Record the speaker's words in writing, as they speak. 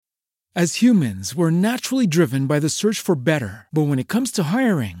As humans, we're naturally driven by the search for better. But when it comes to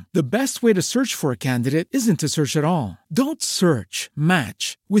hiring, the best way to search for a candidate isn't to search at all. Don't search,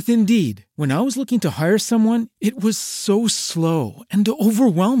 match with Indeed. When I was looking to hire someone, it was so slow and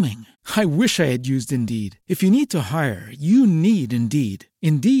overwhelming. I wish I had used Indeed. If you need to hire, you need Indeed.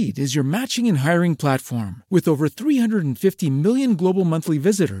 Indeed is your matching and hiring platform with over 350 million global monthly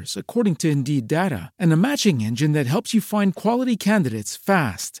visitors, according to Indeed data, and a matching engine that helps you find quality candidates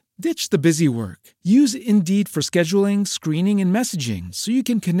fast. Ditch the busy work. Use Indeed for scheduling, screening, and messaging so you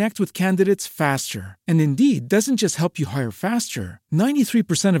can connect with candidates faster. And Indeed doesn't just help you hire faster.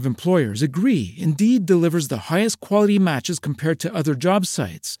 93% of employers agree Indeed delivers the highest quality matches compared to other job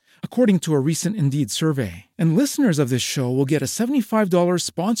sites, according to a recent Indeed survey. And listeners of this show will get a $75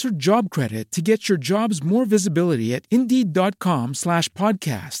 sponsored job credit to get your jobs more visibility at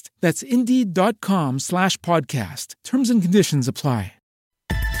Indeed.com/podcast. That's Indeed.com/podcast. Terms and conditions apply.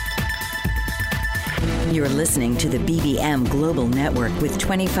 You're listening to the BBM Global Network with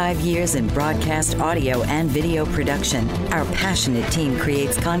 25 years in broadcast audio and video production. Our passionate team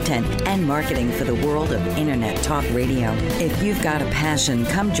creates content and marketing for the world of Internet talk radio. If you've got a passion,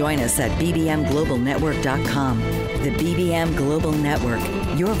 come join us at bbmglobalnetwork.com. The BBM Global Network.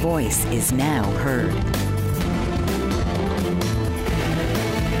 Your voice is now heard.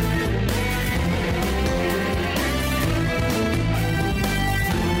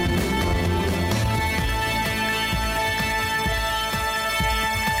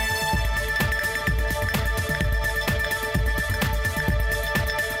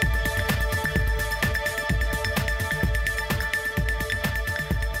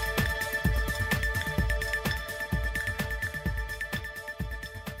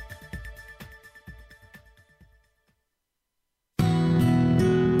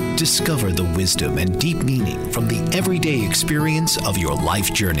 Discover the wisdom and deep meaning from the everyday experience of your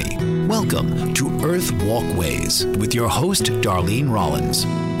life journey. Welcome to Earth Walkways with your host, Darlene Rollins.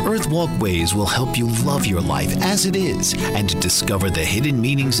 Earth Walkways will help you love your life as it is and discover the hidden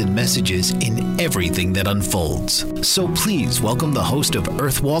meanings and messages in everything that unfolds. So please welcome the host of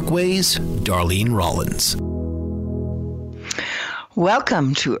Earth Walkways, Darlene Rollins.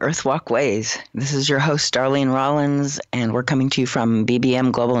 Welcome to Earth Walkways. This is your host, Darlene Rollins, and we're coming to you from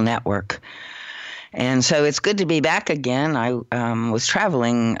BBM Global Network. And so it's good to be back again. I was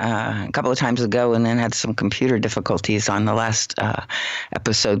traveling a couple of times ago and then had some computer difficulties on the last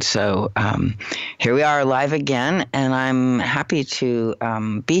episode. So here we are live again, and I'm happy to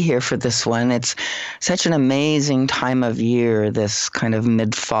be here for this one. It's such an amazing time of year, this kind of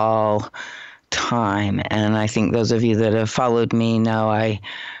mid-fall time, and I think those of you that have followed me know I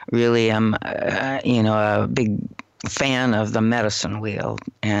really am, a big fan of the medicine wheel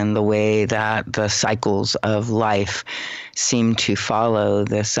and the way that the cycles of life seem to follow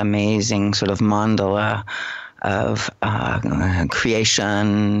this amazing sort of mandala of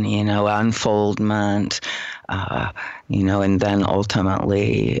creation, unfoldment, and then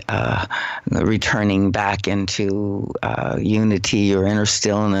ultimately returning back into unity or inner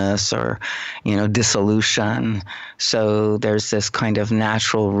stillness or, dissolution. So there's this kind of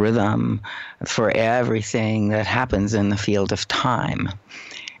natural rhythm for everything that happens in the field of time.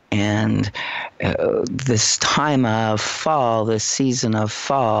 And this time of fall, this season of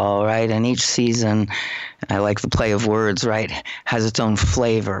fall, right? And each season, I like the play of words, right, has its own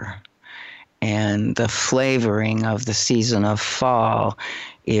flavor. And the flavoring of the season of fall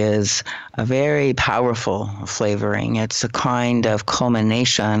is a very powerful flavoring. It's a kind of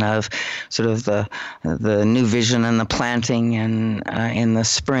culmination of sort of the new vision and the planting and in the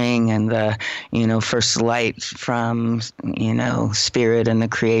spring and the first light from spirit and the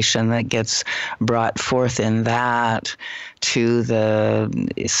creation that gets brought forth in that, to the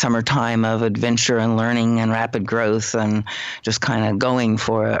summertime of adventure and learning and rapid growth and just kind of going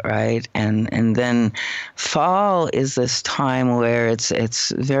for it, right? And then fall is this time where it's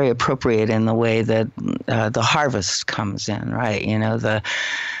very appropriate in the way that the harvest comes in, right? The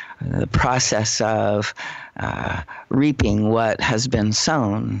process of reaping what has been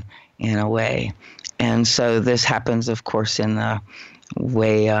sown in a way. And so this happens, of course, in the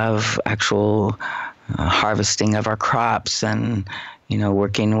way of actual harvesting of our crops and,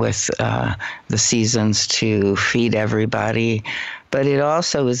 working with the seasons to feed everybody. But it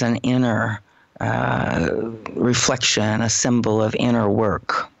also is an inner reflection, a symbol of inner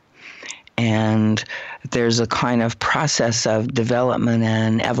work. And there's a kind of process of development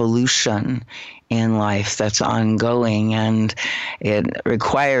and evolution in life that's ongoing, and it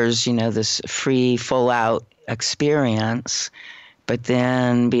requires, this free, full-out experience. But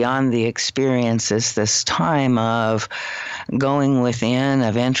then beyond the experience is this time of going within,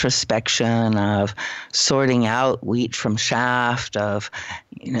 of introspection, of sorting out wheat from chaff, of,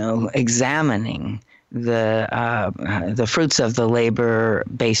 examining the fruits of the labor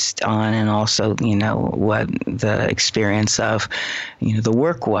based on, and also, what the experience of, the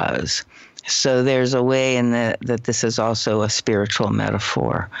work was. So there's a way in that this is also a spiritual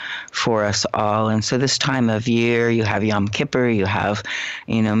metaphor for us all. And so this time of year, you have Yom Kippur, you have,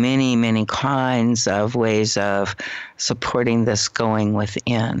 many, many kinds of ways of supporting this going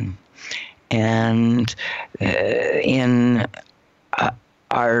within. And in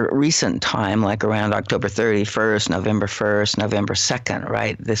our recent time, like around October 31st, November 1st, November 2nd,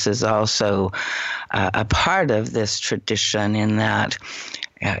 right? This is also a part of this tradition in that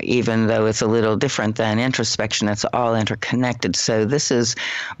even though it's a little different than introspection, it's all interconnected. So this is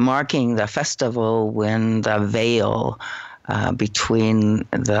marking the festival when the veil between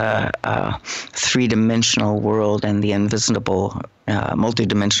the three-dimensional world and the invisible,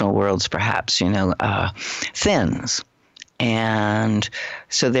 multidimensional worlds, perhaps, thins. And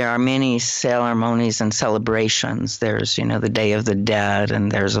so there are many ceremonies and celebrations. There's, the Day of the Dead,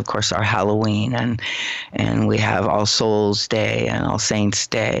 and there's, of course, our Halloween, and we have All Souls Day and All Saints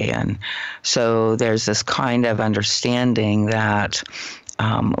Day. And so there's this kind of understanding that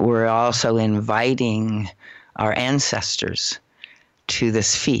we're also inviting our ancestors to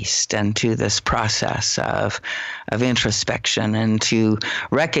this feast and to this process of introspection, and to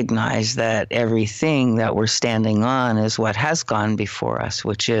recognize that everything that we're standing on is what has gone before us,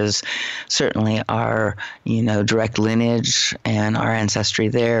 which is certainly our, direct lineage and our ancestry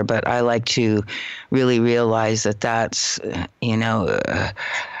there. But I like to really realize that that's,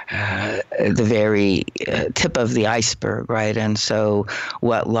 the very tip of the iceberg, right? And so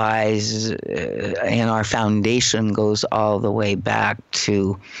what lies in our foundation goes all the way back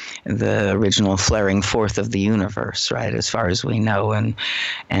to the original flaring forth of the universe, right, as far as we know. And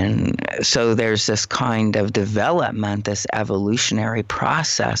so there's this kind of development, this evolutionary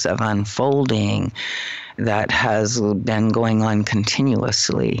process of unfolding that has been going on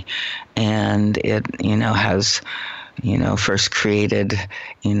continuously. And it, has first created,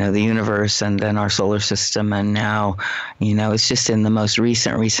 the universe, and then our solar system. And now, it's just in the most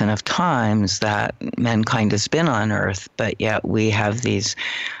recent of times that mankind has been on Earth, but yet we have these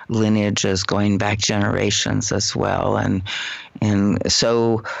lineages going back generations as well. And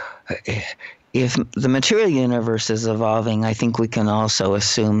so if the material universe is evolving, I think we can also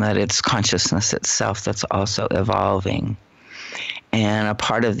assume that it's consciousness itself that's also evolving. And a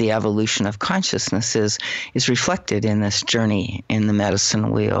part of the evolution of consciousness is reflected in this journey in the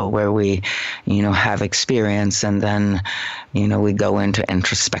medicine wheel, where we, have experience, and then, we go into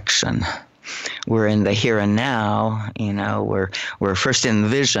introspection. We're in the here and now, we're first in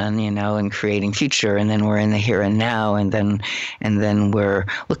vision, and creating future, and then we're in the here and now, and then we're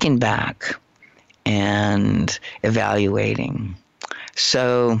looking back and evaluating.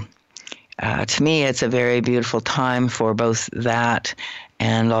 So to me, it's a very beautiful time for both that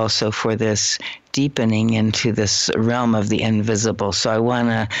and also for this deepening into this realm of the invisible. So I want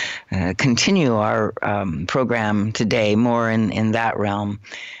to continue our program today more in that realm.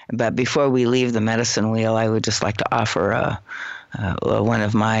 But before we leave the medicine wheel, I would just like to offer one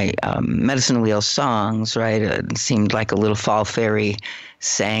of my medicine wheel songs, right? It seemed like a little fall fairy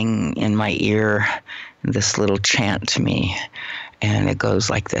sang in my ear this little chant to me. And it goes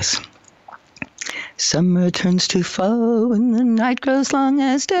like this. Summer turns to fall when the night grows long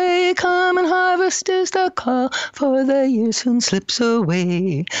as day. Come and harvest is the call, for the year soon slips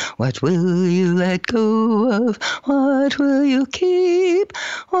away. What will you let go of? What will you keep?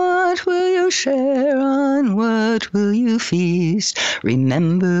 What will you share on? What will you feast?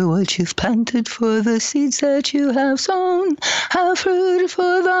 Remember what you've planted, for the seeds that you have sown have fruit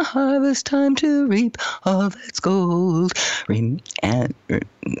for the harvest time to reap all that's gold.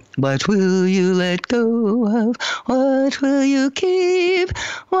 What will you let go of? What will you keep?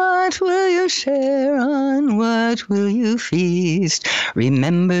 What will you share on? What will you feast?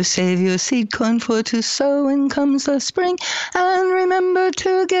 Remember, save your seed corn, for to sow when comes the spring. And remember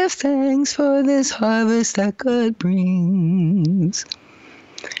to give thanks for this harvest that God brings.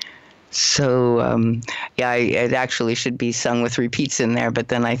 So, it actually should be sung with repeats in there, but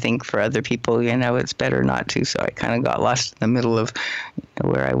then I think for other people, it's better not to. So I kind of got lost in the middle of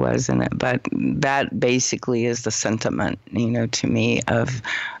where I was in it. But that basically is the sentiment, to me, of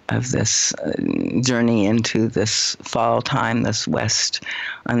this journey into this fall time, this west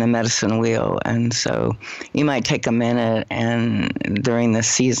on the medicine wheel. And so you might take a minute and during this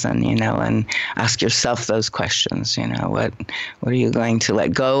season, and ask yourself those questions. What are you going to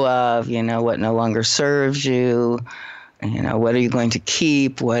let go of? What no longer serves you? What are you going to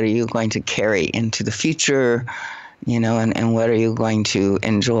keep? What are you going to carry into the future? And what are you going to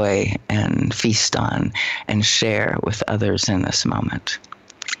enjoy and feast on and share with others in this moment?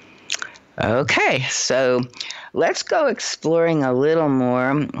 Okay, so let's go exploring a little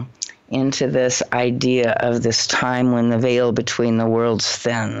more into this idea of this time when the veil between the worlds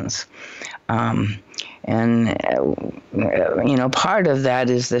thins. Part of that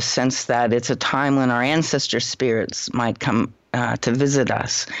is the sense that it's a time when our ancestor spirits might come to visit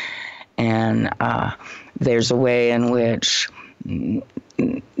us. And there's a way in which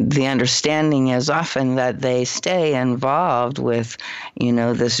the understanding is often that they stay involved with,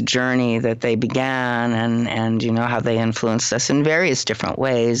 this journey that they began and how they influenced us in various different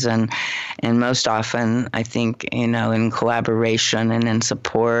ways. And most often, I think, in collaboration and in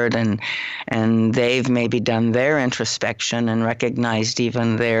support, and they've maybe done their introspection and recognized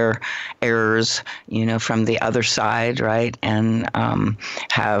even their errors, from the other side, right? And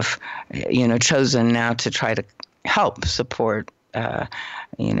have, chosen now to try to help support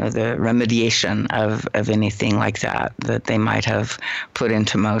the remediation of anything like that they might have put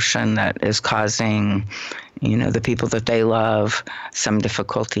into motion that is causing, the people that they love some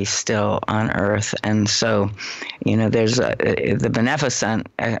difficulty still on earth. And so, there's the beneficent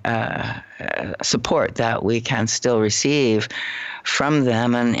support that we can still receive from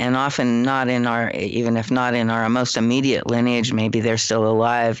them, and often not in our, even if not in our most immediate lineage, maybe they're still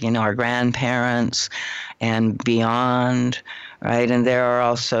alive, our grandparents and beyond, right? And there are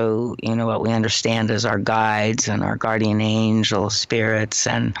also, what we understand as our guides and our guardian angel spirits,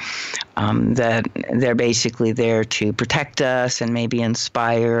 and that they're basically there to protect us and maybe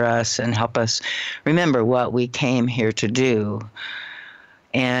inspire us and help us remember what we came here to do.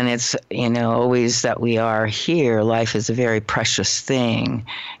 And it's, always that we are here. Life is a very precious thing.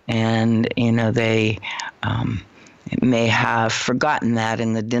 And, they may have forgotten that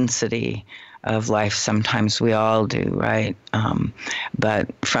in the density of life. Sometimes we all do, right? But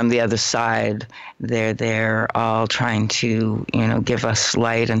from the other side, they're all trying to, give us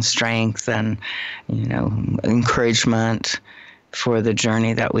light and strength and, encouragement for the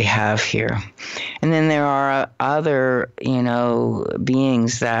journey that we have here. And then there are other,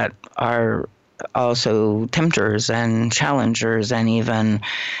 beings that are also tempters and challengers, and even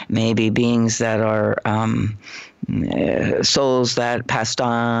maybe beings that are souls that passed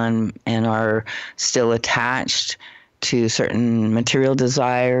on and are still attached to certain material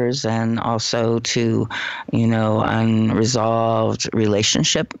desires, and also to, unresolved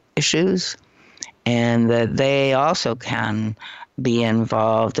relationship issues, and that they also can be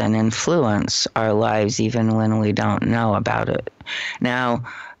involved and influence our lives even when we don't know about it. Now,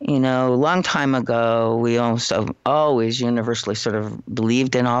 a long time ago, we always universally sort of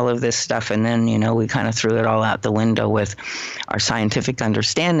believed in all of this stuff, and then, we kind of threw it all out the window with our scientific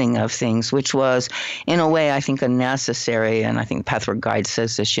understanding of things, which was, in a way, I think, unnecessary. And I think Pathwork Guide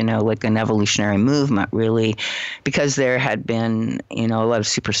says this, like an evolutionary movement, really, because there had been, a lot of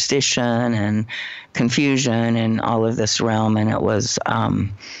superstition and confusion in all of this realm, and it was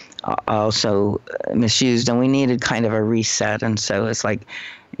also misused, and we needed kind of a reset. And so it's like,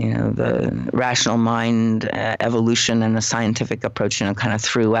 the rational mind evolution and the scientific approach, kind of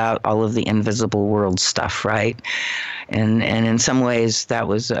threw out all of the invisible world stuff, right? And in some ways that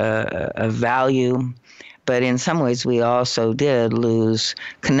was a value, but in some ways we also did lose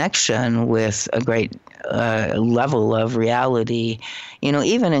connection with a great level of reality,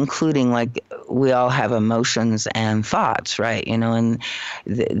 even including, like, we all have emotions and thoughts, right? And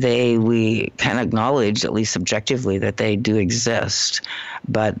we can acknowledge, at least subjectively, that they do exist,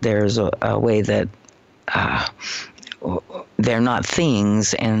 but there's a way that they're not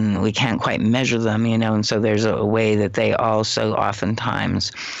things, and we can't quite measure them, and so there's a way that they also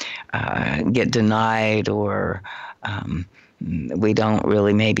oftentimes get denied, or we don't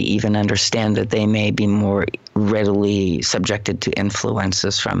really maybe even understand that they may be more readily subjected to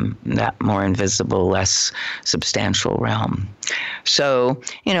influences from that more invisible, less substantial realm. So,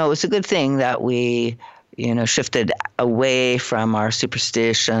 it's a good thing that we, shifted away from our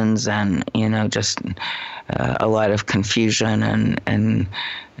superstitions and, just a lot of confusion and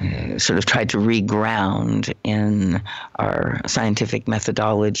sort of tried to reground in our scientific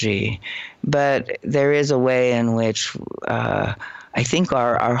methodology. But there is a way in which I think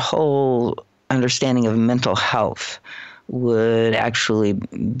our whole understanding of mental health would actually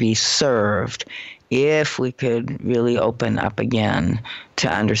be served if we could really open up again to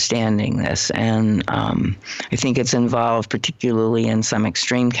understanding this. And I think it's involved particularly in some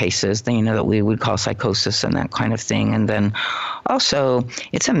extreme cases, that we would call psychosis and that kind of thing. And then also,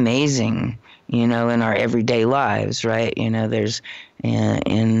 it's amazing, in our everyday lives, right? There's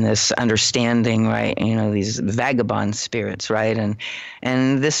in this understanding, right? These vagabond spirits, right?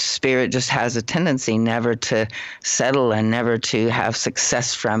 And this spirit just has a tendency never to settle and never to have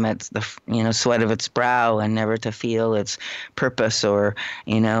success from the sweat of its brow, and never to feel its purpose, or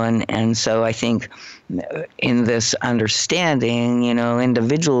and so I think in this understanding,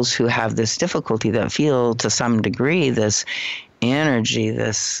 individuals who have this difficulty, that feel to some degree this energy,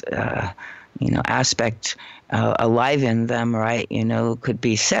 this aspect alive in them, right, could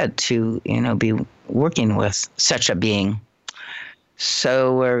be said to, be working with such a being.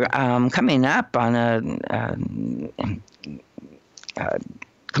 So we're coming up on a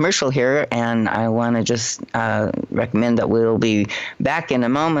commercial here, and I want to just recommend that we'll be back in a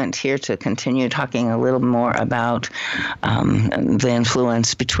moment here to continue talking a little more about the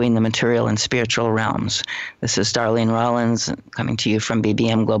influence between the material and spiritual realms. This is Darlene Rollins coming to you from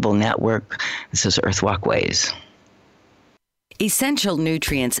BBM Global Network. This is Earth Walkways. Essential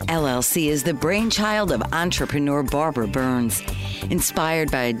Nutrients LLC is the brainchild of entrepreneur Barbara Burns.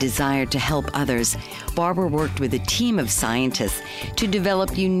 Inspired by a desire to help others, Barbara worked with a team of scientists to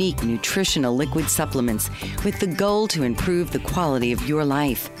develop unique nutritional liquid supplements with the goal to improve the quality of your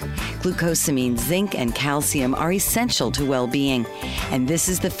life. Glucosamine, zinc, and calcium are essential to well-being, and this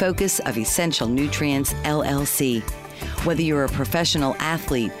is the focus of Essential Nutrients LLC. Whether you're a professional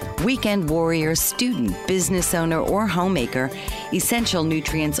athlete, weekend warrior, student, business owner, or homemaker, Essential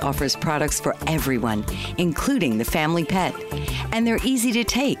Nutrients offers products for everyone, including the family pet. And they're easy to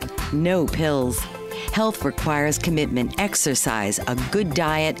take, no pills. Health requires commitment, exercise, a good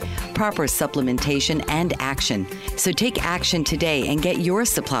diet, proper supplementation, and action. So take action today and get your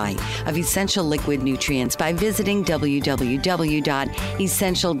supply of essential liquid nutrients by visiting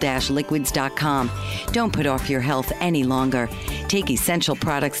www.essential-liquids.com. Don't put off your health any longer. Take essential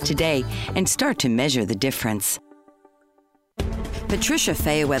products today and start to measure the difference. Patricia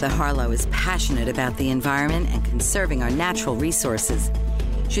Fayerweather Harlow is passionate about the environment and conserving our natural resources.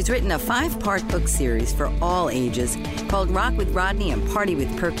 She's written a 5-part book series for all ages called Rock with Rodney and Party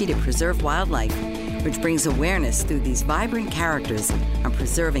with Perky to Preserve Wildlife, which brings awareness through these vibrant characters on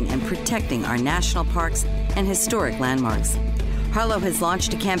preserving and protecting our national parks and historic landmarks. Harlow has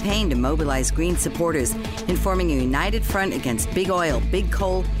launched a campaign to mobilize green supporters in forming a united front against big oil, big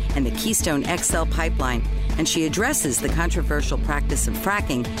coal, and the Keystone XL pipeline, and she addresses the controversial practice of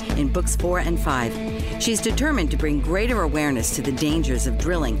fracking in books 4 and 5. She's determined to bring greater awareness to the dangers of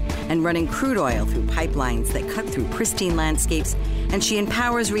drilling and running crude oil through pipelines that cut through pristine landscapes, and she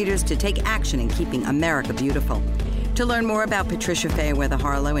empowers readers to take action in keeping America beautiful. To learn more about Patricia Fayerweather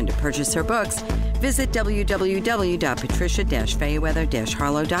Harlow and to purchase her books, visit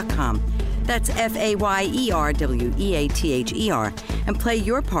www.patricia-fayerweather-harlow.com. That's FAYERWEATHER, and play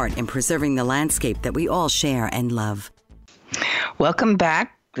your part in preserving the landscape that we all share and love. Welcome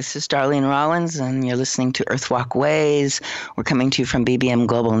back. This is Darlene Rollins, and you're listening to Earth Walkways. We're coming to you from BBM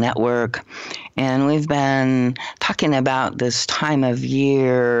Global Network, and we've been talking about this time of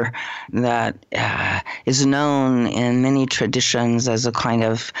year that is known in many traditions as a kind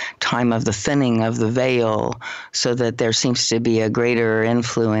of time of the thinning of the veil, so that there seems to be a greater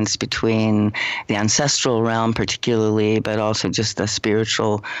influence between the ancestral realm particularly, but also just the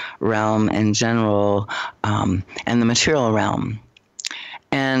spiritual realm in general, and the material realm.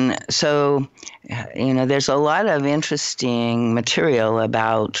 And so, there's a lot of interesting material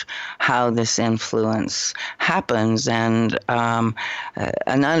about how this influence happens, and an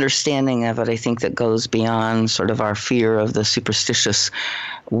understanding of it, I think, that goes beyond sort of our fear of the superstitious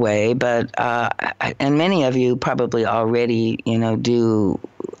way. But and many of you probably already, do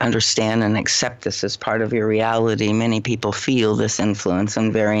understand and accept this as part of your reality. Many people feel this influence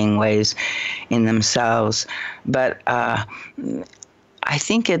in varying ways in themselves. But I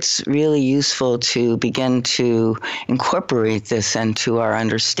think it's really useful to begin to incorporate this into our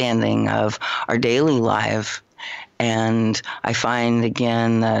understanding of our daily life. And I find,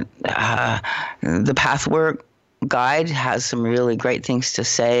 again, that the Pathwork Guide has some really great things to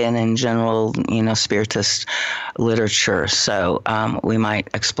say, and in general, spiritist literature. So we might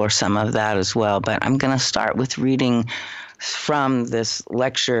explore some of that as well. But I'm going to start with reading from this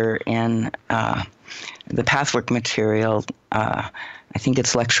lecture in the Pathwork material, I think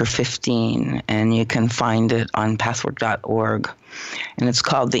it's lecture 15, and you can find it on pathwork.org. And it's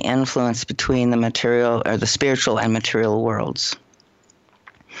called The Influence Between the Material, or the Spiritual and Material Worlds.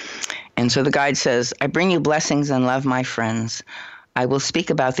 And so the guide says, I bring you blessings and love, my friends. I will speak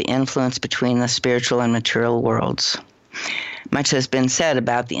about the influence between the spiritual and material worlds. Much has been said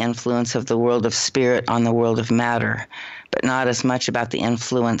about the influence of the world of spirit on the world of matter, but not as much about the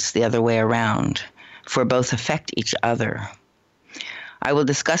influence the other way around, for both affect each other. I will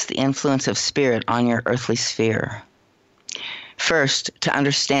discuss the influence of spirit on your earthly sphere. First, to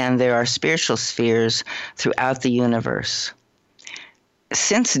understand there are spiritual spheres throughout the universe.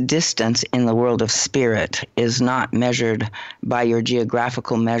 Since distance in the world of spirit is not measured by your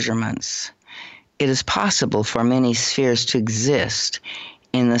geographical measurements, it is possible for many spheres to exist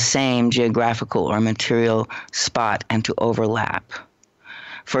in the same geographical or material spot and to overlap.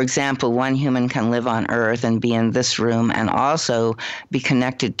 For example, one human can live on Earth and be in this room and also be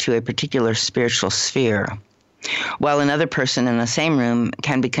connected to a particular spiritual sphere, while another person in the same room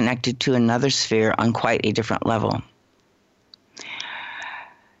can be connected to another sphere on quite a different level.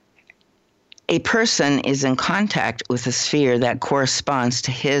 A person is in contact with a sphere that corresponds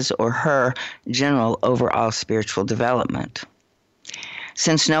to his or her general overall spiritual development.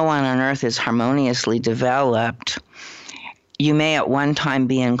 Since no one on earth is harmoniously developed, you may at one time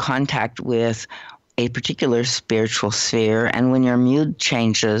be in contact with a particular spiritual sphere, and when your mood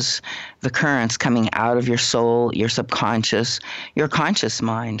changes, the currents coming out of your soul, your subconscious, your conscious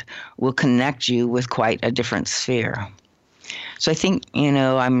mind will connect you with quite a different sphere. So I think,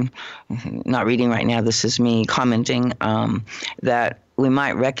 I'm not reading right now, this is me commenting, that we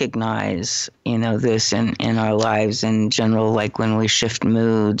might recognize, this in our lives in general, like when we shift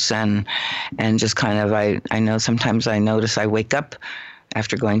moods and just kind of, I know sometimes I notice I wake up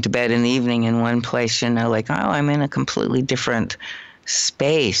after going to bed in the evening in one place, like, oh, I'm in a completely different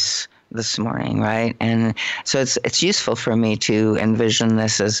space this morning, right? And so it's useful for me to envision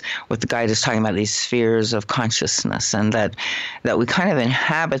this as what the guide is talking about, these spheres of consciousness, and that we kind of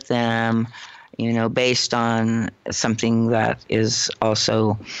inhabit them, based on something that is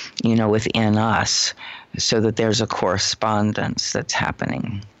also, within us, so that there's a correspondence that's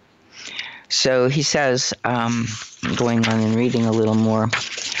happening. So he says, going on and reading a little more,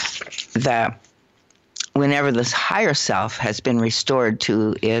 that whenever this higher self has been restored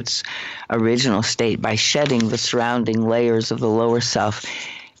to its original state by shedding the surrounding layers of the lower self,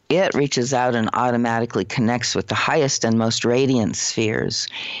 it reaches out and automatically connects with the highest and most radiant spheres,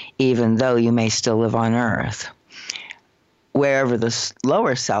 even though you may still live on Earth. Wherever the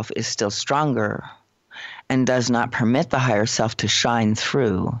lower self is still stronger and does not permit the higher self to shine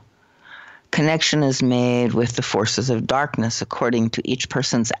through, connection is made with the forces of darkness according to each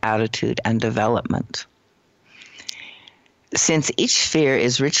person's attitude and development. Since each sphere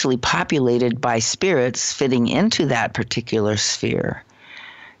is richly populated by spirits fitting into that particular sphere,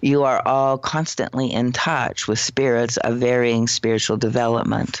 you are all constantly in touch with spirits of varying spiritual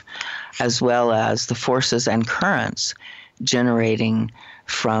development, as well as the forces and currents generating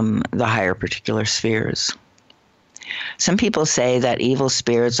from the higher particular spheres. Some people say that evil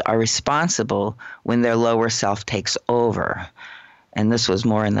spirits are responsible when their lower self takes over. And this was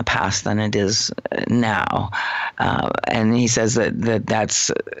more in the past than it is now. And he says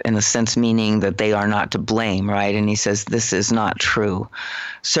that's, in a sense, meaning that they are not to blame, right? And he says this is not true.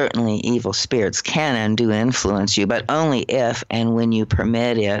 Certainly evil spirits can and do influence you, but only if and when you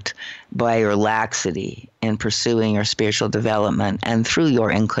permit it by your laxity in pursuing your spiritual development and through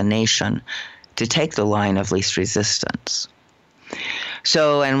your inclination to take the line of least resistance.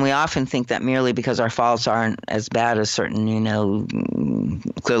 So, and we often think that merely because our faults aren't as bad as certain,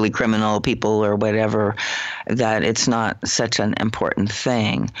 clearly criminal people or whatever, that it's not such an important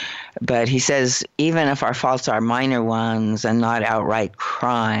thing. But he says even if our faults are minor ones and not outright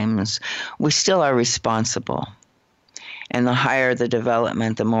crimes, we still are responsible. And the higher the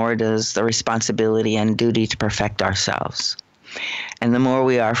development, the more it is the responsibility and duty to perfect ourselves. And the more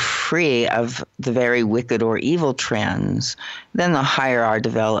we are free of the very wicked or evil trends, then the higher our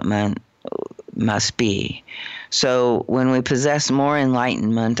development must be. So when we possess more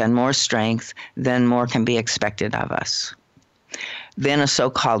enlightenment and more strength, then more can be expected of us. Then a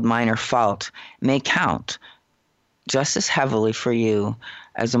so-called minor fault may count just as heavily for you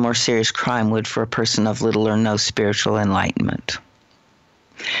as a more serious crime would for a person of little or no spiritual enlightenment.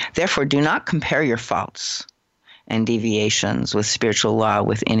 Therefore, do not compare your faults and deviations with spiritual law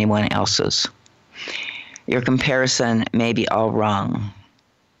with anyone else's. Your comparison may be all wrong.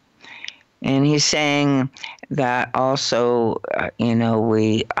 And he's saying that also,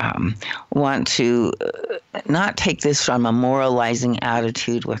 we want to not take this from a moralizing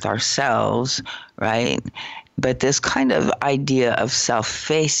attitude with ourselves, right? But this kind of idea of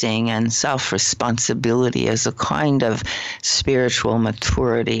self-facing and self-responsibility as a kind of spiritual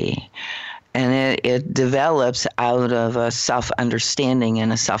maturity. And it develops out of a self-understanding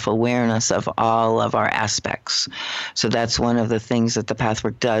and a self-awareness of all of our aspects. So that's one of the things that the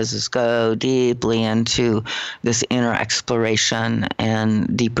Pathwork does, is go deeply into this inner exploration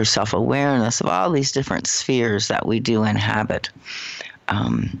and deeper self-awareness of all these different spheres that we do inhabit.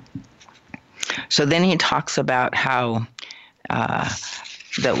 So then he talks about how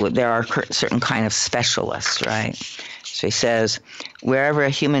that there are certain kind of specialists, right? So he says, wherever a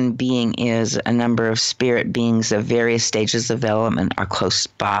human being is, a number of spirit beings of various stages of development are close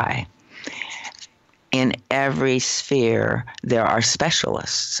by. In every sphere, there are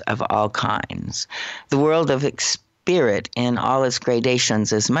specialists of all kinds. The world of spirit in all its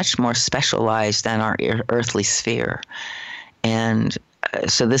gradations is much more specialized than our earthly sphere. And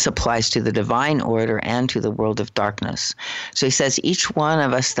so this applies to the divine order and to the world of darkness. So he says each one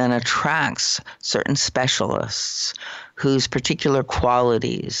of us then attracts certain specialists whose particular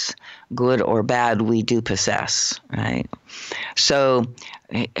qualities, good or bad, we do possess, right? So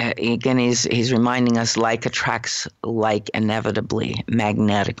again, he's reminding us like attracts like inevitably,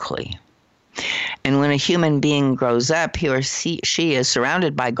 magnetically. And when a human being grows up, he or she is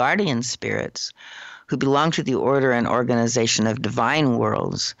surrounded by guardian spirits who belong to the order and organization of divine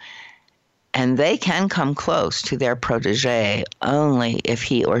worlds, and they can come close to their protege only if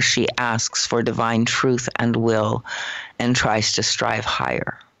he or she asks for divine truth and will and tries to strive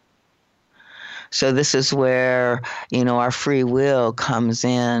higher. So this is where, our free will comes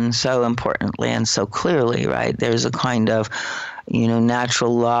in so importantly and so clearly, right? There's a kind of,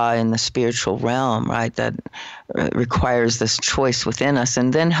 natural law in the spiritual realm, right, that requires this choice within us,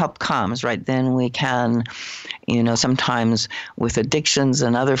 and then help comes, right? Then we can, sometimes with addictions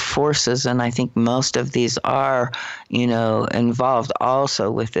and other forces, and I think most of these are, involved also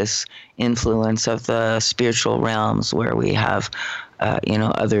with this influence of the spiritual realms where we have,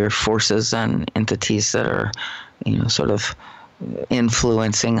 other forces and entities that are, sort of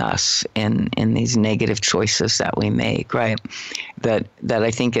influencing us in these negative choices that we make, right? That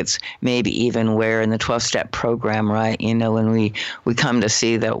I think it's maybe even where in the 12-step program, right? When we come to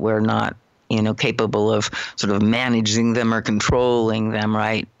see that we're not, capable of sort of managing them or controlling them,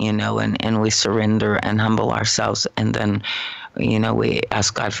 right? And we surrender and humble ourselves, and then, we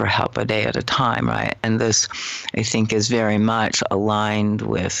ask God for help a day at a time, right? And this, I think, is very much aligned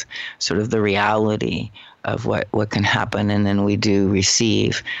with sort of the reality of what can happen, and then we do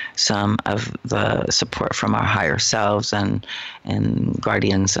receive some of the support from our higher selves and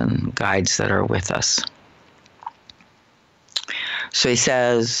guardians and guides that are with us. So he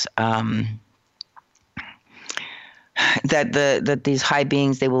says that these high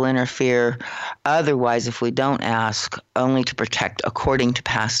beings, they will interfere otherwise if we don't ask, only to protect according to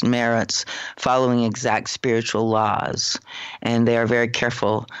past merits, following exact spiritual laws. And they are very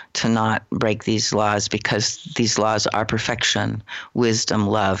careful to not break these laws, because these laws are perfection, wisdom,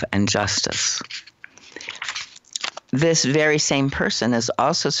 love, and justice. This very same person is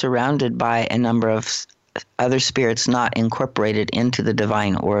also surrounded by a number of other spirits not incorporated into the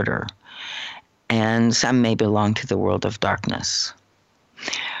divine order, and some may belong to the world of darkness.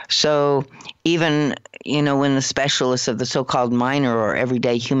 So even, when the specialists of the so-called minor or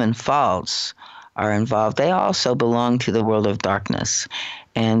everyday human faults are involved, they also belong to the world of darkness,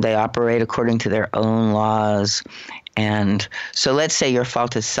 and they operate according to their own laws. And so let's say your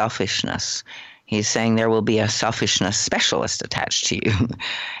fault is selfishness. He's saying there will be a selfishness specialist attached to you.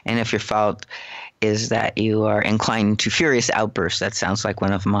 And if your fault is that you are inclined to furious outbursts, that sounds like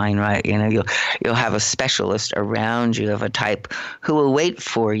one of mine, right? You'll have a specialist around you of a type who will wait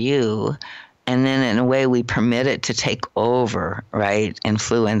for you, and then in a way we permit it to take over, right?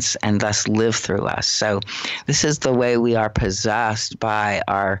 Influence and thus live through us. So this is the way we are possessed by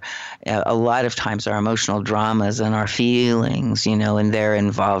a lot of times our emotional dramas and our feelings, and they're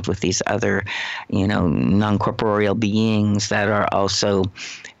involved with these other, non-corporeal beings that are also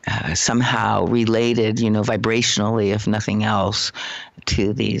somehow related, vibrationally, if nothing else,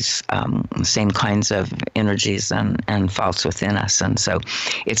 to these same kinds of energies and faults within us. And so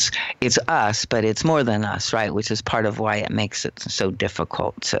it's us, but it's more than us, right? Which is part of why it makes it so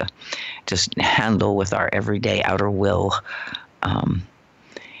difficult to just handle with our everyday outer will.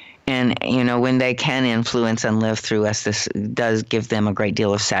 And, when they can influence and live through us, this does give them a great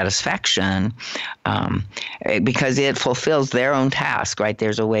deal of satisfaction because it fulfills their own task, right?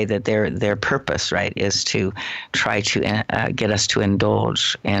 There's a way that their purpose, right, is to try to get us to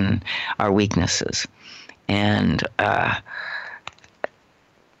indulge in our weaknesses. And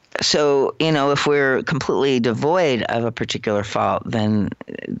so, if we're completely devoid of a particular fault, then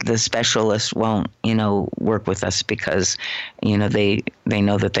the specialist won't, work with us because, they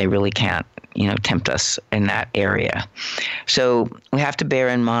know that they really can't, tempt us in that area. So we have to bear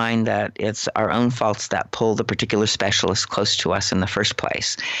in mind that it's our own faults that pull the particular specialist close to us in the first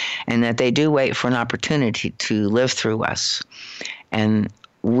place, and that they do wait for an opportunity to live through us. And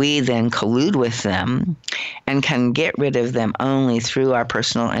we then collude with them and can get rid of them only through our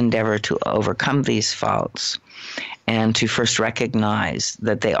personal endeavor to overcome these faults and to first recognize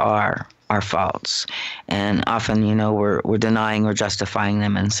that they are our faults. And often, we're denying or justifying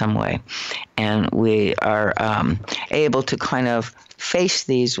them in some way. And we are able to kind of face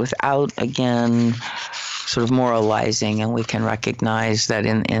these without, again, sort of moralizing, and we can recognize that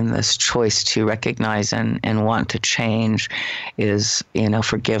in this choice to recognize and want to change is,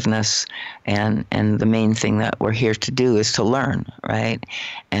 forgiveness, and the main thing that we're here to do is to learn, right,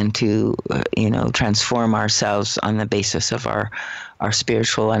 and to transform ourselves on the basis of our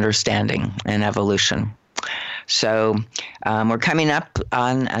spiritual understanding and evolution. So we're coming up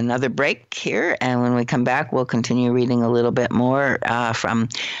on another break here, and when we come back, we'll continue reading a little bit more from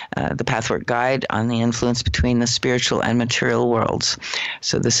the Pathwork Guide on the influence between the spiritual and material worlds.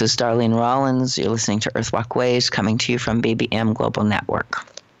 So this is Darlene Rollins. You're listening to Earth Walkways, coming to you from BBM Global Network.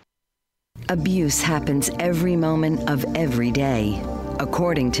 Abuse happens every moment of every day.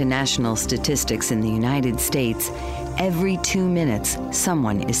 According to national statistics in the United States, every 2 minutes,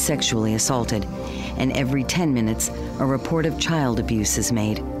 someone is sexually assaulted, and every 10 minutes, a report of child abuse is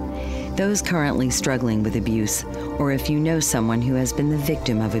made. Those currently struggling with abuse, or if you know someone who has been the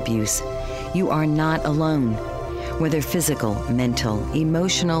victim of abuse, you are not alone. Whether physical, mental,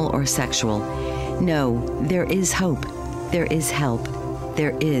 emotional, or sexual, know there is hope, there is help,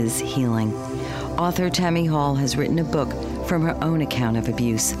 there is healing. Author Tammy Hall has written a book from her own account of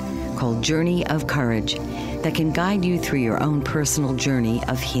abuse called Journey of Courage that can guide you through your own personal journey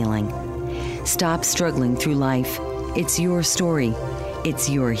of healing. Stop struggling through life. It's your story. It's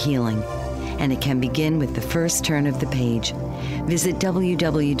your healing. And it can begin with the first turn of the page. Visit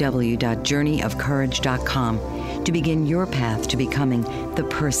www.journeyofcourage.com to begin your path to becoming the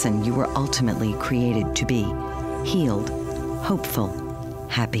person you were ultimately created to be. Healed, hopeful,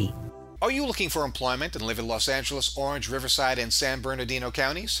 happy. Are you looking for employment and live in Los Angeles, Orange, Riverside, and San Bernardino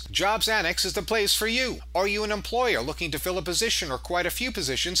counties? Jobs Annex is the place for you. Are you an employer looking to fill a position or quite a few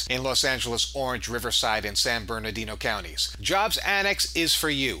positions in Los Angeles, Orange, Riverside, and San Bernardino counties? Jobs Annex is for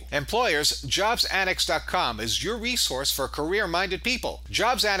you. Employers, JobsAnnex.com is your resource for career-minded people.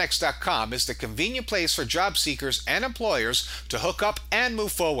 JobsAnnex.com is the convenient place for job seekers and employers to hook up and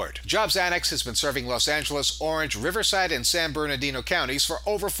move forward. Jobs Annex has been serving Los Angeles, Orange, Riverside, and San Bernardino counties for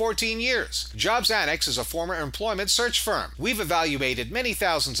over 14 years. Jobs Annex is a former employment search firm. We've evaluated many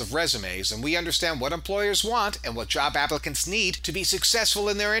thousands of resumes, and we understand what employers want and what job applicants need to be successful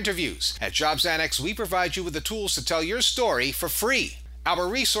in their interviews. At Jobs Annex, we provide you with the tools to tell your story for free. Our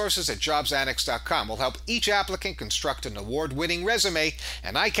resources at JobsAnnex.com will help each applicant construct an award-winning resume,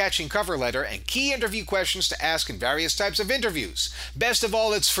 an eye-catching cover letter, and key interview questions to ask in various types of interviews. Best of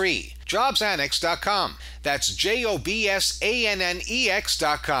all, it's free. JobsAnnex.com. That's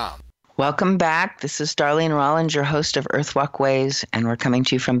JobsAnnex.com. Welcome back. This is Darlene Rollins, your host of Earth Walkways, and we're coming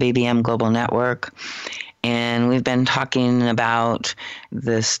to you from BBM Global Network. And we've been talking about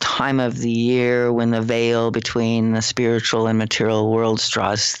this time of the year when the veil between the spiritual and material worlds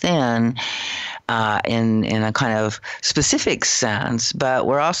draws thin in a kind of specific sense. But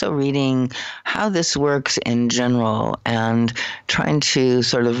we're also reading how this works in general and trying to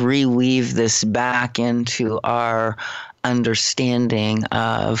sort of reweave this back into our understanding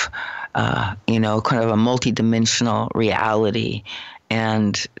of kind of a multidimensional reality,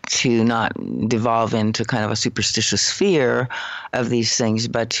 and to not devolve into kind of a superstitious fear of these things,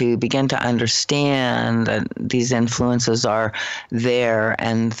 but to begin to understand that these influences are there,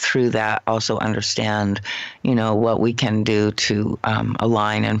 and through that also understand, what we can do to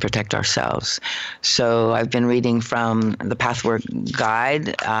align and protect ourselves. So I've been reading from the Pathwork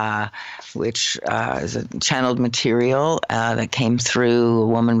Guide, which is a channeled material that came through a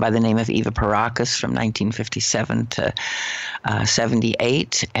woman by the name of Eva Pierrakos from 1957 to 70.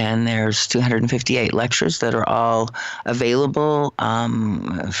 1978, and there's 258 lectures that are all available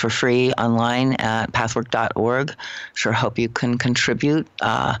for free online at pathwork.org. Sure hope you can contribute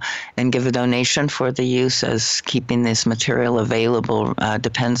and give a donation for the use, as keeping this material available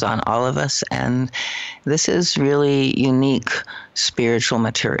depends on all of us. And this is really unique spiritual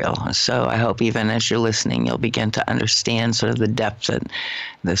material. So I hope even as you're listening, you'll begin to understand sort of the depth that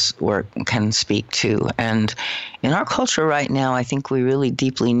this work can speak to. And in our culture right now, I think we really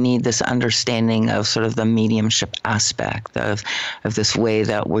deeply need this understanding of sort of the mediumship aspect of this way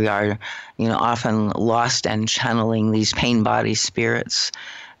that we are, often lost and channeling these pain body spirits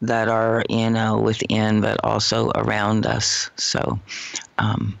that are, within, but also around us. So,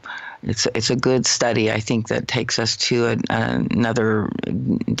 it's a good study, I think, that takes us to another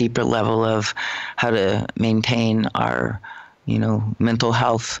deeper level of how to maintain our, mental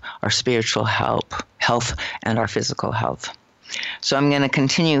health, our spiritual health, and our physical health. So I'm going to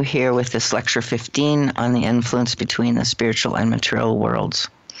continue here with this lecture 15 on the influence between the spiritual and material worlds.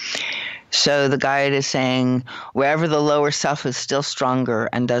 So the guide is saying, wherever the lower self is still stronger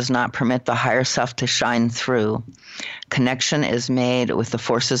and does not permit the higher self to shine through, connection is made with the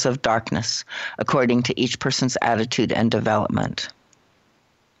forces of darkness according to each person's attitude and development.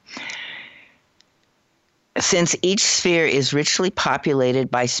 Since each sphere is richly populated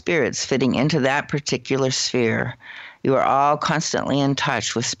by spirits fitting into that particular sphere, you are all constantly in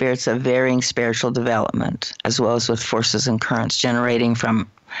touch with spirits of varying spiritual development, as well as with forces and currents generating from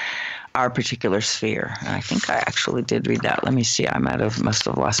our particular sphere. And I think I actually did read that. Let me see. I must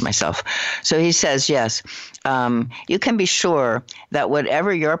have lost myself. So he says, yes, you can be sure that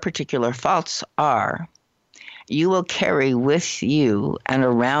whatever your particular faults are, you will carry with you and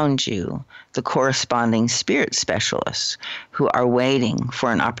around you the corresponding spirit specialists who are waiting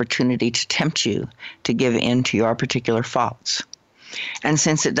for an opportunity to tempt you to give in to your particular faults. And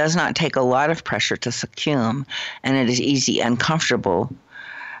since it does not take a lot of pressure to succumb, and it is easy and comfortable,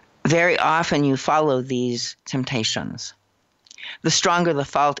 very often you follow these temptations. The stronger the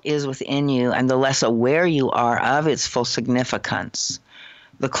fault is within you and the less aware you are of its full significance,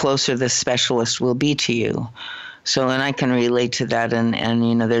 the closer this specialist will be to you. So, and I can relate to that,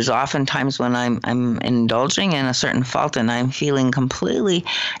 and there's often times when I'm indulging in a certain fault and I'm feeling completely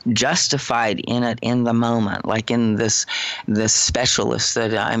justified in it in the moment, like in this specialist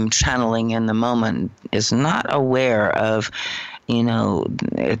that I'm channeling in the moment is not aware of,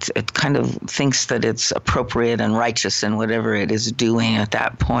 it kind of thinks that it's appropriate and righteous in whatever it is doing at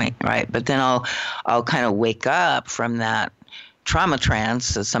that point, right? But then I'll kind of wake up from that trauma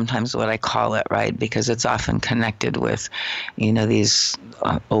trance is sometimes what I call it, right? Because it's often connected with, these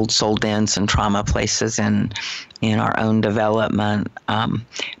old soul dens and trauma places in our own development.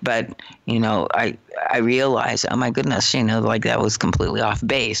 But I realize, oh my goodness, like that was completely off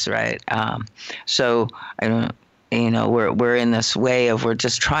base, right? So I don't. We're in this way of we're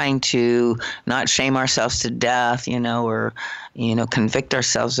just trying to not shame ourselves to death, or, convict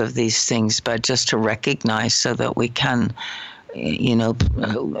ourselves of these things, but just to recognize so that we can,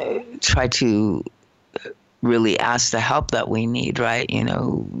 try to really ask the help that we need, right?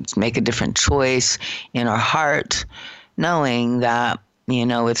 Make a different choice in our heart, knowing that,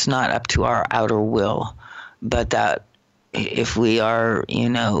 it's not up to our outer will, but that if we are,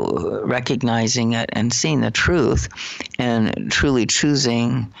 recognizing it and seeing the truth and truly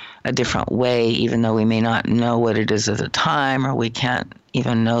choosing a different way, even though we may not know what it is at the time, or we can't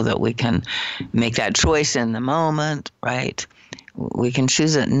even know that we can make that choice in the moment, right? We can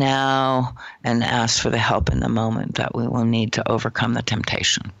choose it now and ask for the help in the moment that we will need to overcome the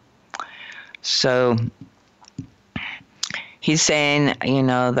temptation. So he's saying,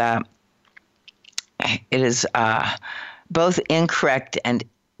 that it is both incorrect and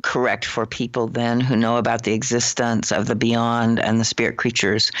correct for people then who know about the existence of the beyond and the spirit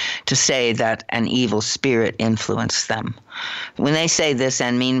creatures to say that an evil spirit influenced them. When they say this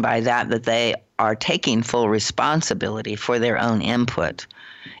and mean by that they are taking full responsibility for their own input,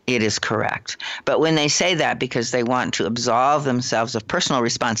 it is correct. But when they say that because they want to absolve themselves of personal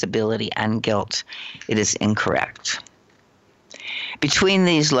responsibility and guilt, it is incorrect. Between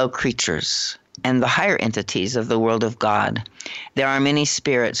these low creatures and the higher entities of the world of God, there are many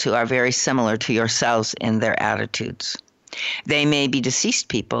spirits who are very similar to yourselves in their attitudes. They may be deceased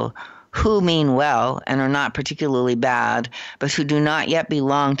people who mean well and are not particularly bad, but who do not yet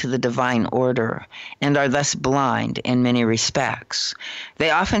belong to the divine order and are thus blind in many respects. They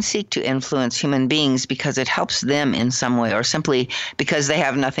often seek to influence human beings because it helps them in some way, or simply because they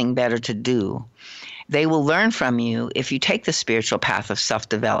have nothing better to do. They will learn from you if you take the spiritual path of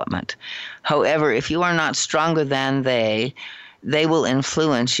self-development. However, if you are not stronger than they, they will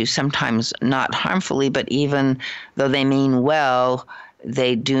influence you, sometimes not harmfully, but even though they mean well,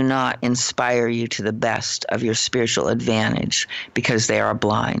 they do not inspire you to the best of your spiritual advantage because they are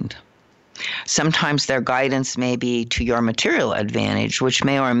blind. Sometimes their guidance may be to your material advantage, which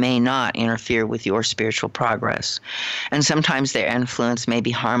may or may not interfere with your spiritual progress. And sometimes their influence may be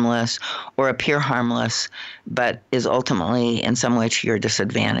harmless or appear harmless, but is ultimately in some way to your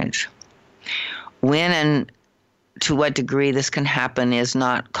disadvantage. When and to what degree this can happen is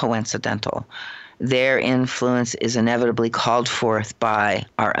not coincidental. Their influence is inevitably called forth by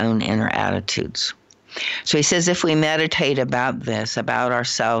our own inner attitudes. So he says if we meditate about this, about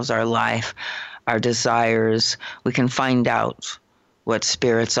ourselves, our life, our desires, we can find out what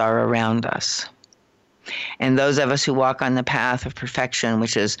spirits are around us. And those of us who walk on the path of perfection,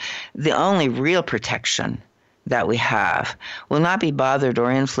 which is the only real protection that we have, will not be bothered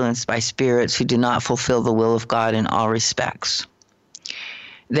or influenced by spirits who do not fulfill the will of God in all respects.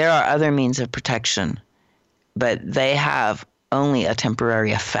 There are other means of protection, but they have only a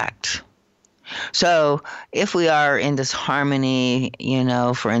temporary effect. So if we are in disharmony,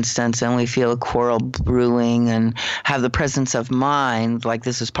 for instance, and we feel a quarrel brewing and have the presence of mind, like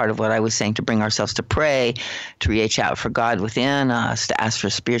this is part of what I was saying, to bring ourselves to pray, to reach out for God within us, to ask for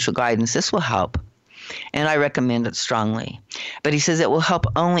spiritual guidance, this will help. And I recommend it strongly. But he says it will help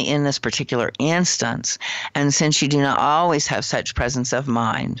only in this particular instance. And since you do not always have such presence of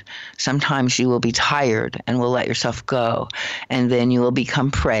mind, sometimes you will be tired and will let yourself go. And then you will become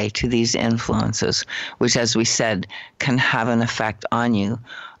prey to these influences, which, as we said, can have an effect on you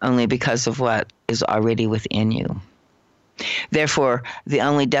only because of what is already within you. Therefore, the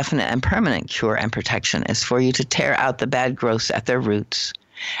only definite and permanent cure and protection is for you to tear out the bad growths at their roots.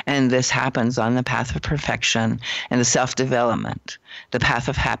 And this happens on the path of perfection and the self-development, the path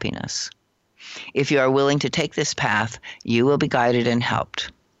of happiness. If you are willing to take this path, you will be guided and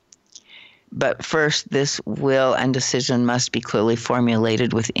helped. But first, this will and decision must be clearly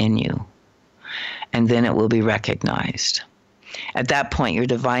formulated within you, and then it will be recognized. At that point, your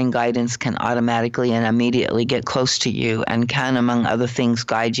divine guidance can automatically and immediately get close to you and can, among other things,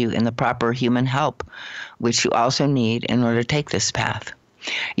 guide you in the proper human help, which you also need in order to take this path.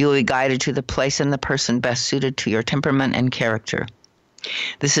 You will be guided to the place and the person best suited to your temperament and character.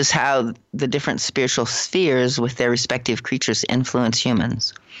 This is how the different spiritual spheres with their respective creatures influence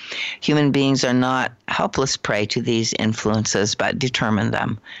humans. Human beings are not helpless prey to these influences, but determine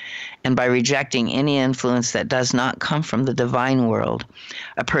them. And by rejecting any influence that does not come from the divine world,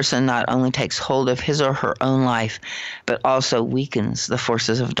 a person not only takes hold of his or her own life, but also weakens the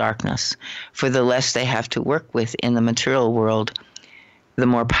forces of darkness. For the less they have to work with in the material world, the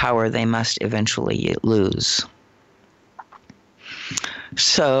more power they must eventually lose.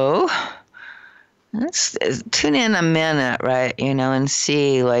 So let's tune in a minute, right, and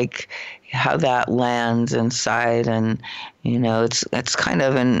see how that lands inside. And, it's kind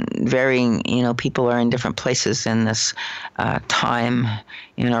of in varying, people are in different places in this time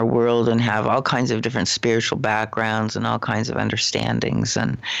in our world and have all kinds of different spiritual backgrounds and all kinds of understandings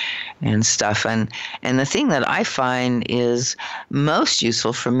and stuff. And the thing that I find is most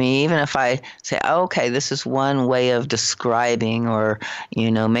useful for me, even if I say, oh, okay, this is one way of describing or,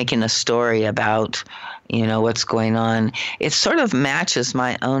 making a story about, what's going on, it sort of matches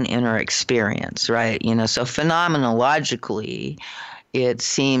my own inner experience, right? So phenomenologically, it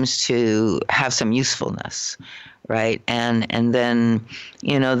seems to have some usefulness, right? And then,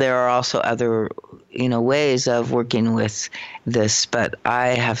 there are also other, ways of working with this. But I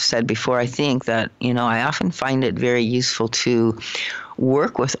have said before, I think that, I often find it very useful to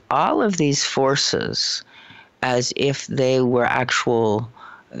work with all of these forces as if they were actual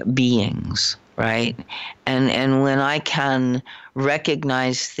beings, right? And when I can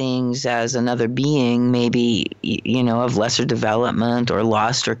recognize things as another being, maybe, of lesser development or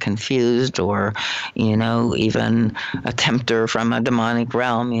lost or confused or, even a tempter from a demonic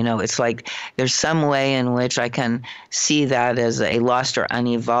realm, it's like there's some way in which I can see that as a lost or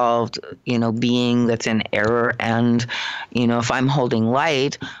unevolved, being that's in error. And, if I'm holding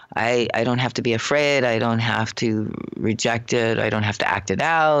light, I don't have to be afraid. I don't have to reject it. I don't have to act it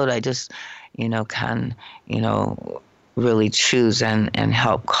out. I just, can, really choose and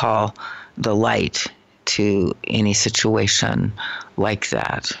help call the light to any situation like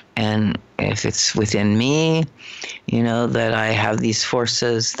that. And if it's within me, that I have these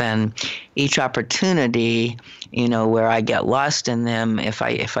forces, then each opportunity, where I get lost in them, if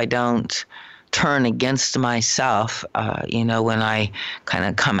I don't turn against myself, when I kind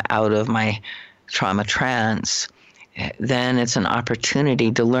of come out of my trauma trance, then it's an opportunity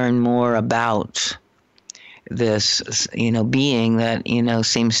to learn more about this, being that,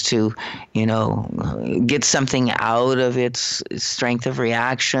 seems to, get something out of its strength of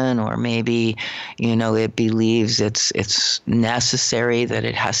reaction, or maybe, it believes it's necessary that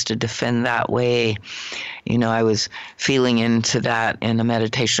it has to defend that way. I was feeling into that in a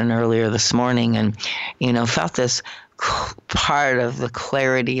meditation earlier this morning, and, felt this part of the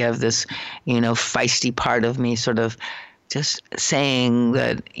clarity of this, feisty part of me sort of just saying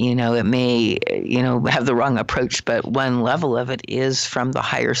that, it may, have the wrong approach, but one level of it is from the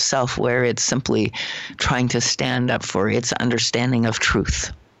higher self, where it's simply trying to stand up for its understanding of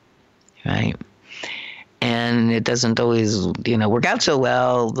truth, right? And it doesn't always, work out so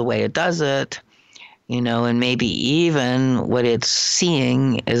well the way it does it, and maybe even what it's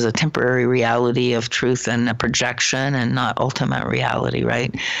seeing is a temporary reality of truth and a projection and not ultimate reality,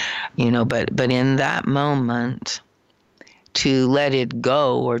 right? But in that moment, to let it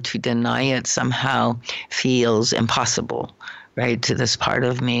go or to deny it somehow feels impossible, right, to this part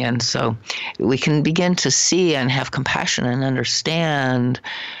of me. And so we can begin to see and have compassion and understand,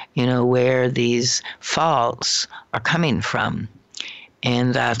 where these faults are coming from.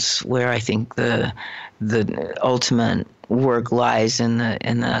 And that's where I think the ultimate work lies, in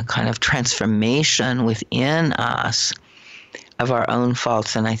the kind of transformation within us of our own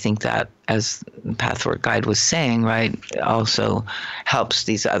faults. And I think that, as the Pathwork Guide was saying, right, also helps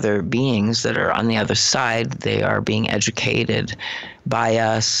these other beings that are on the other side. They are being educated by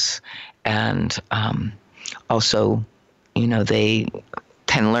us, and also, they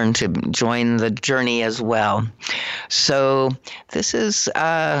can learn to join the journey as well. So this is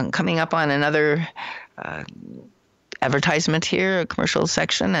coming up on another advertisement here, a commercial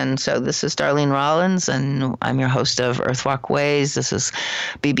section. And so this is Darlene Rollins, and I'm your host of Earth Walkways. This is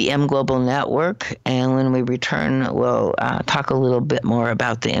BBM Global Network. And when we return, we'll talk a little bit more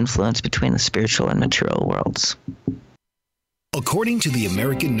about the influence between the spiritual and material worlds. According to the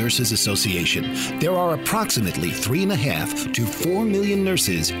American Nurses Association, there are approximately 3.5 to 4 million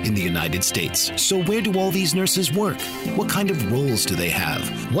nurses in the United States. So where do all these nurses work? What kind of roles do they have?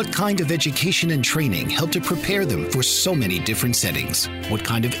 What kind of education and training help to prepare them for so many different settings? What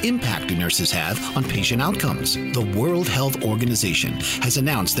kind of impact do nurses have on patient outcomes? The World Health Organization has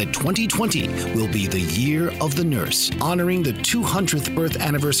announced that 2020 will be the Year of the Nurse, honoring the 200th birth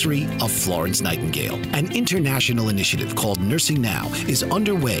anniversary of Florence Nightingale. An international initiative called Nursing Now is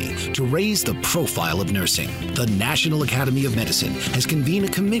underway to raise the profile of nursing. The National Academy of Medicine has convened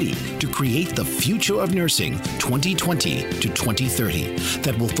a committee to create the Future of Nursing 2020 to 2030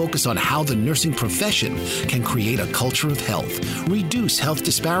 that will focus on how the nursing profession can create a culture of health, reduce health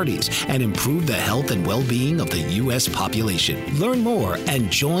disparities, and improve the health and well-being of the U.S. population. Learn more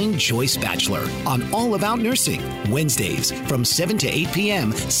and join Joyce Batchelor on All About Nursing, Wednesdays from 7 to 8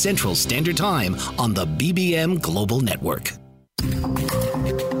 p.m. Central Standard Time on the BBM Global Network.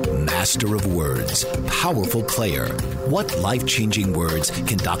 Master of words, powerful player. What life-changing words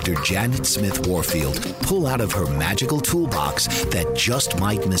can Dr. Janet Smith Warfield pull out of her magical toolbox that just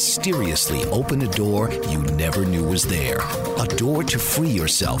might mysteriously open a door you never knew was there? A door to free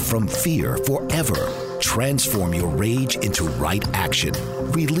yourself from fear forever. Transform your rage into right action.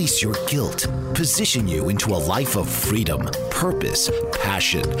 Release your guilt. Position you into a life of freedom, purpose,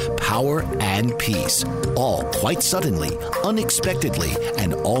 passion, power, and peace. All quite suddenly, unexpectedly,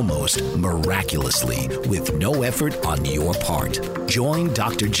 and almost miraculously, with no effort on your part. Join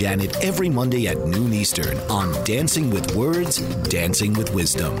Dr. Janet every Monday at noon Eastern on Dancing with Words, Dancing with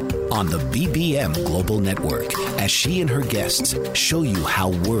Wisdom on the BBM Global Network, as she and her guests show you how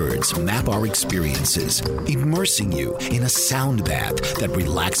words map our experiences, immersing you in a sound bath that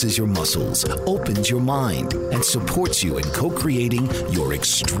relaxes your muscles, opens your mind, and supports you in co-creating your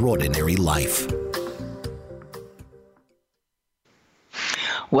extraordinary life.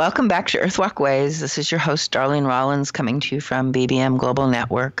 Welcome back to Earth Walkways. This is your host, Darlene Rollins, coming to you from BBM Global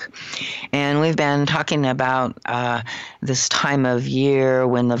Network. And we've been talking about this time of year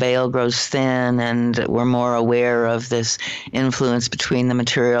when the veil grows thin and we're more aware of this influence between the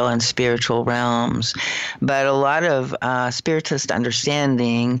material and spiritual realms. But a lot of spiritist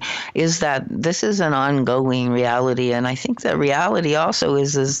understanding is that this is an ongoing reality. And I think that reality also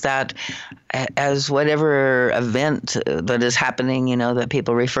is that as whatever event that is happening, that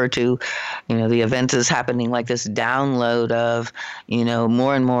people refer to, the event is happening like this download of,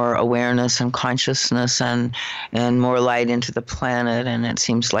 more and more awareness and consciousness and more light into the planet. And it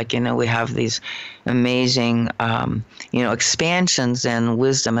seems like, we have these amazing, expansions in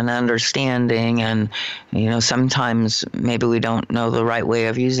wisdom and understanding. And, sometimes maybe we don't know the right way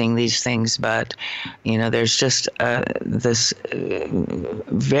of using these things, but, there's just this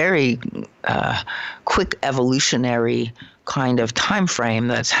very quick evolutionary kind of time frame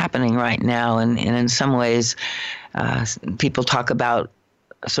that's happening right now. And in some ways, people talk about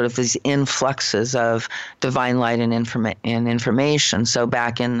sort of these influxes of divine light and information. So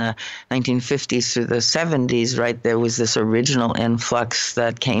back in the 1950s through the 70s, right, there was this original influx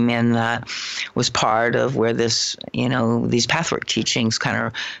that came in that was part of where this, these pathwork teachings kind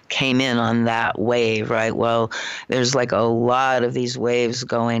of came in on that wave, right? Well, there's like a lot of these waves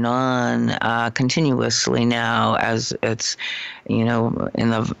going on continuously now as it's, in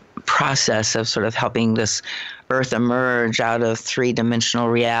the process of sort of helping this Earth emerge out of three-dimensional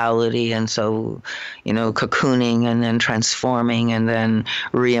reality, and so, cocooning and then transforming and then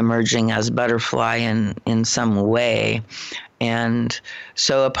re-emerging as butterfly in some way. And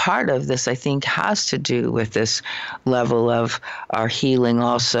so a part of this, I think, has to do with this level of our healing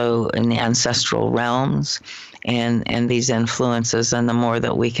also in the ancestral realms and these influences. And the more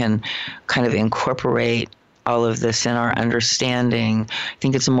that we can kind of incorporate all of this in our understanding, I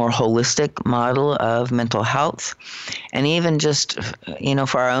think it's a more holistic model of mental health. And even just,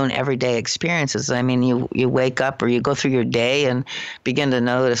 for our own everyday experiences, I mean, you wake up or you go through your day and begin to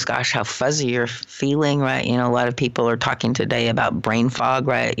notice, gosh, how fuzzy you're feeling, right? A lot of people are talking today about brain fog,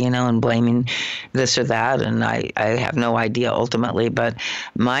 right? And blaming this or that. And I have no idea ultimately, but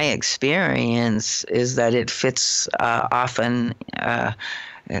my experience is that it fits often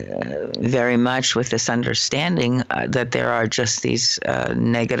very much with this understanding that there are just these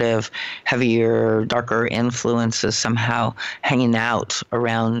negative, heavier, darker influences somehow hanging out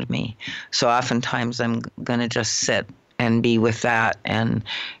around me. So oftentimes I'm going to just sit and be with that and,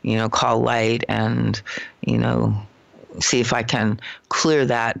 call light and, see if I can clear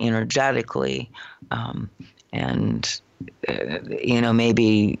that energetically and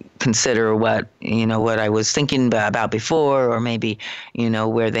maybe consider what I was thinking about before, or maybe,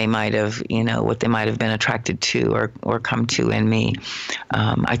 where they might have, what they might have been attracted to or come to in me.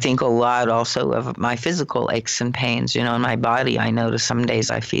 I think a lot also of my physical aches and pains, in my body. I notice some days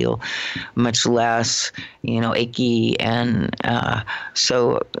I feel much less, achy. And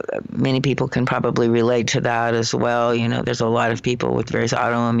so many people can probably relate to that as well. There's a lot of people with various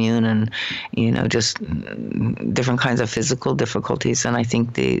autoimmune and, just different kinds of physical difficulties. And I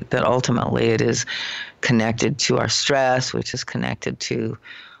think that ultimately it is connected to our stress, which is connected to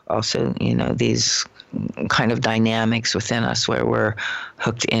also, these kind of dynamics within us where we're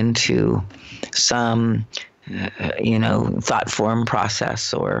hooked into some, thought form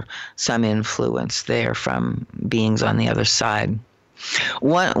process or some influence there from beings on the other side.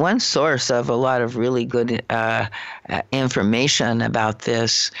 One source of a lot of really good information about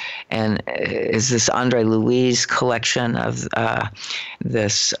this and is this Andre Luiz collection of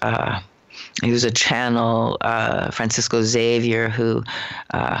this. He was a channel, Francisco Xavier, who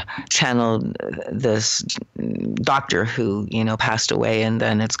channeled this doctor who, passed away. And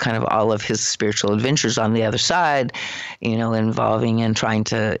then it's kind of all of his spiritual adventures on the other side, involving in trying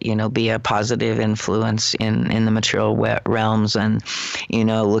to, be a positive influence in the material realms and,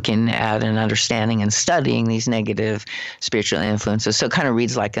 looking at and understanding and studying these negative spiritual influences. So it kind of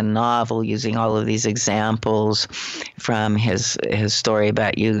reads like a novel using all of these examples from his story,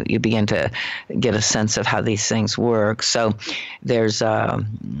 but you begin to get a sense of how these things work. So there's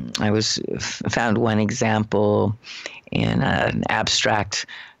found one example in an abstract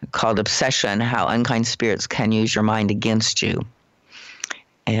called Obsession, how unkind spirits can use your mind against you.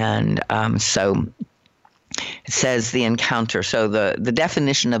 And so it says the encounter. So the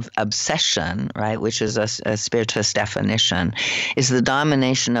definition of obsession, right, which is a spiritist definition, is the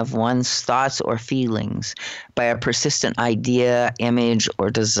domination of one's thoughts or feelings by a persistent idea, image, or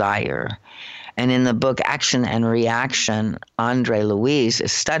desire. And in the book Action and Reaction, Andre Luiz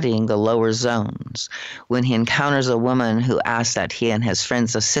is studying the lower zones when he encounters a woman who asks that he and his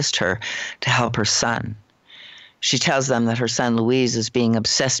friends assist her to help her son. She tells them that her son Luis is being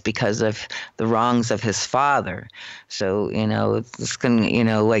obsessed because of the wrongs of his father. So, this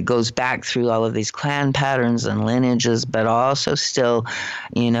can, goes back through all of these clan patterns and lineages, but also still,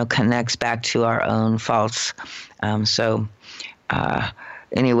 connects back to our own faults.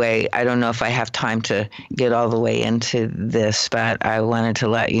 Anyway, I don't know if I have time to get all the way into this, but I wanted to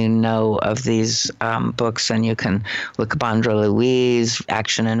let you know of these books, and you can look up Andre Luiz,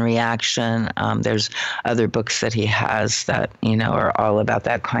 Action and Reaction. There's other books that he has that, are all about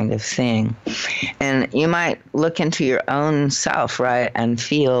that kind of thing. And you might look into your own self, right, and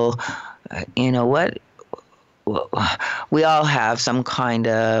feel what we all have some kind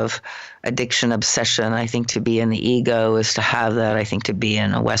of addiction, obsession. I think to be in the ego is to have that. I think to be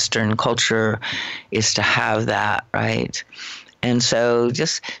in a Western culture is to have that, right? And so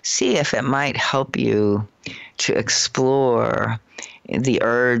just see if it might help you to explore the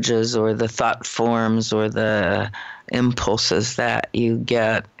urges or the thought forms or the impulses that you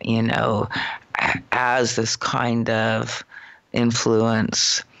get, as this kind of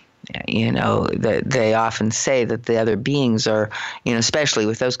influence. That they often say that the other beings are, especially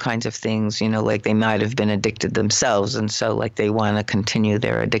with those kinds of things, like they might have been addicted themselves. And so like they want to continue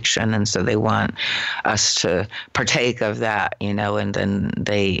their addiction. And so they want us to partake of that, and then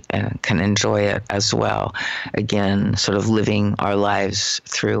they can enjoy it as well. Again, sort of living our lives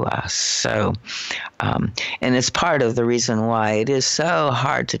through us. So, and it's part of the reason why it is so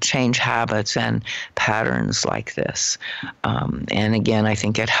hard to change habits and patterns like this. And again, I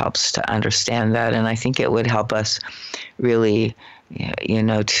think it helps to understand that, and I think it would help us really,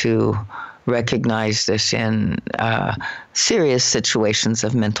 to recognize this in serious situations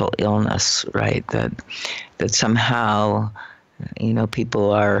of mental illness, right? That somehow, people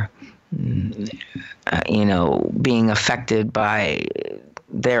are, being affected by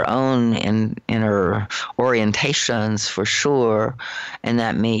their own inner orientations for sure, and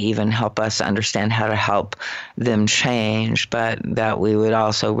that may even help us understand how to help them change, but that we would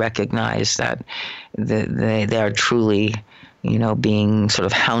also recognize that they are truly, being sort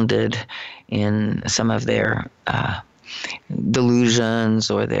of hounded in some of their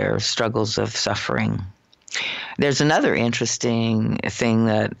delusions or their struggles of suffering. There's another interesting thing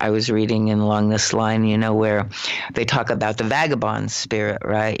that I was reading along this line, where they talk about the vagabond spirit,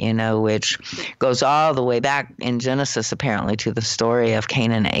 right? Which goes all the way back in Genesis, apparently, to the story of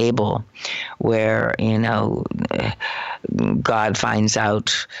Cain and Abel, where, God finds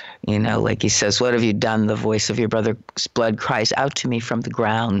out, like he says, "What have you done? The voice of your brother's blood cries out to me from the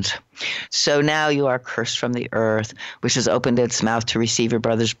ground. So now you are cursed from the earth, which has opened its mouth to receive your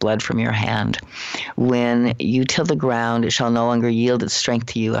brother's blood from your hand. When you till the ground, it shall no longer yield its strength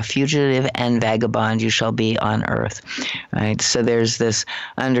to you. A fugitive and vagabond you shall be on earth." Right? So there's this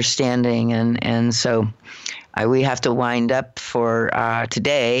understanding, and so we have to wind up for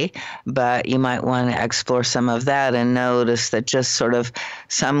today, but you might want to explore some of that and notice that just sort of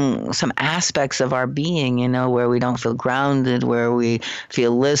some aspects of our being, where we don't feel grounded, where we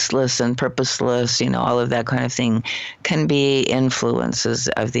feel listless and purposeless, all of that kind of thing can be influences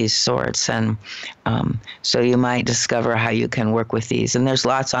of these sorts. And so you might discover how you can work with these. And there's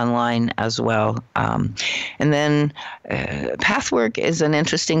lots online as well. And then Pathwork is an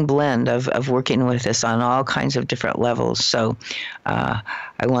interesting blend of working with this on all kinds of different levels. So I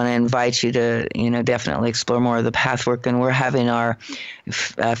want to invite you to, definitely explore more of the Pathwork. And we're having our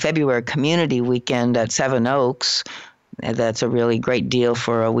February community weekend at Seven Oaks. That's a really great deal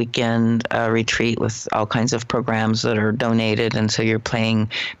for a weekend retreat with all kinds of programs that are donated. And so you're paying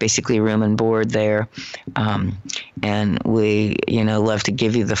basically room and board there. And we, love to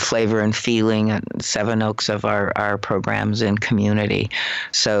give you the flavor and feeling at Seven Oaks of our programs in community.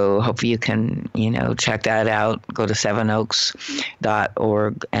 So hopefully you can, check that out. Go to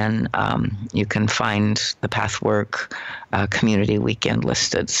sevenoaks.org and you can find the Pathwork community weekend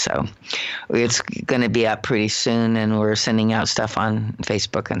listed. So it's going to be up pretty soon, and we're sending out stuff on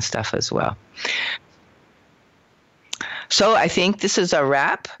Facebook and stuff as well. So I think this is a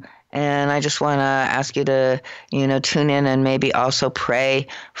wrap. And I just want to ask you to, tune in and maybe also pray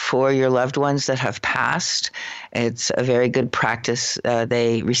for your loved ones that have passed. It's a very good practice.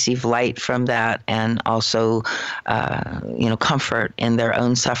 They receive light from that, and also, comfort in their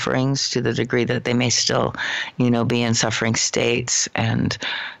own sufferings to the degree that they may still, be in suffering states. And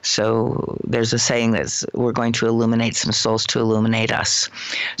so there's a saying that we're going to illuminate some souls to illuminate us.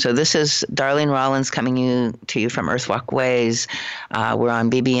 So this is Darlene Rollins coming to you from Earth Walkways. We're on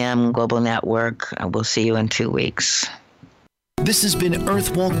BBM Global Network. We'll see you in 2 weeks. This has been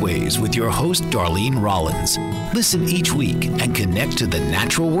Earth Walkways with your host, Darlene Rollins. Listen each week and connect to the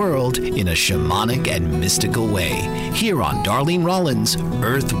natural world in a shamanic and mystical way here on Darlene Rollins'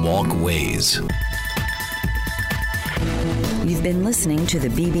 Earth Walkways. You've been listening to the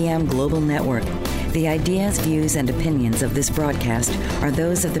BBM Global Network. The ideas, views, and opinions of this broadcast are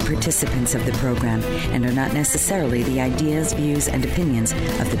those of the participants of the program and are not necessarily the ideas, views, and opinions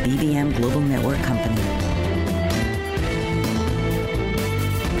of the BBM Global Network Company.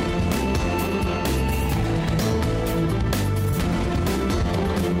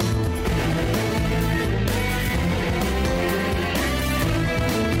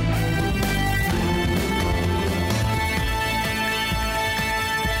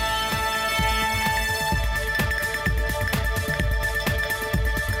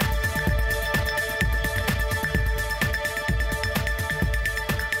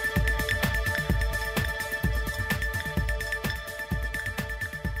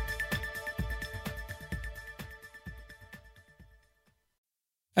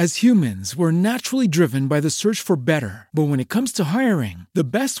 As humans, we're naturally driven by the search for better. But when it comes to hiring, the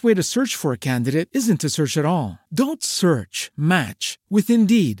best way to search for a candidate isn't to search at all. Don't search, match with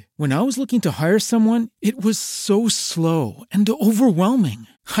Indeed. When I was looking to hire someone, it was so slow and overwhelming.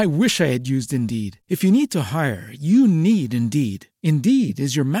 I wish I had used Indeed. If you need to hire, you need Indeed. Indeed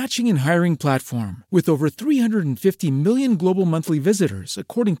is your matching and hiring platform with over 350 million global monthly visitors,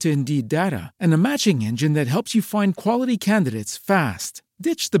 according to Indeed data, and a matching engine that helps you find quality candidates fast.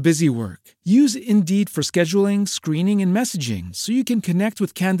 Ditch the busy work. Use Indeed for scheduling, screening, and messaging so you can connect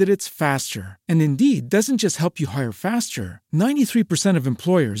with candidates faster. And Indeed doesn't just help you hire faster. 93% of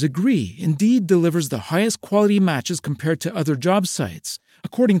employers agree Indeed delivers the highest quality matches compared to other job sites,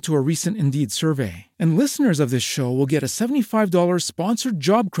 according to a recent Indeed survey. And listeners of this show will get a $75 sponsored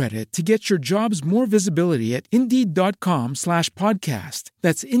job credit to get your jobs more visibility at Indeed.com/podcast.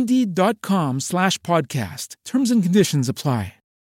 That's Indeed.com/podcast. Terms and conditions apply.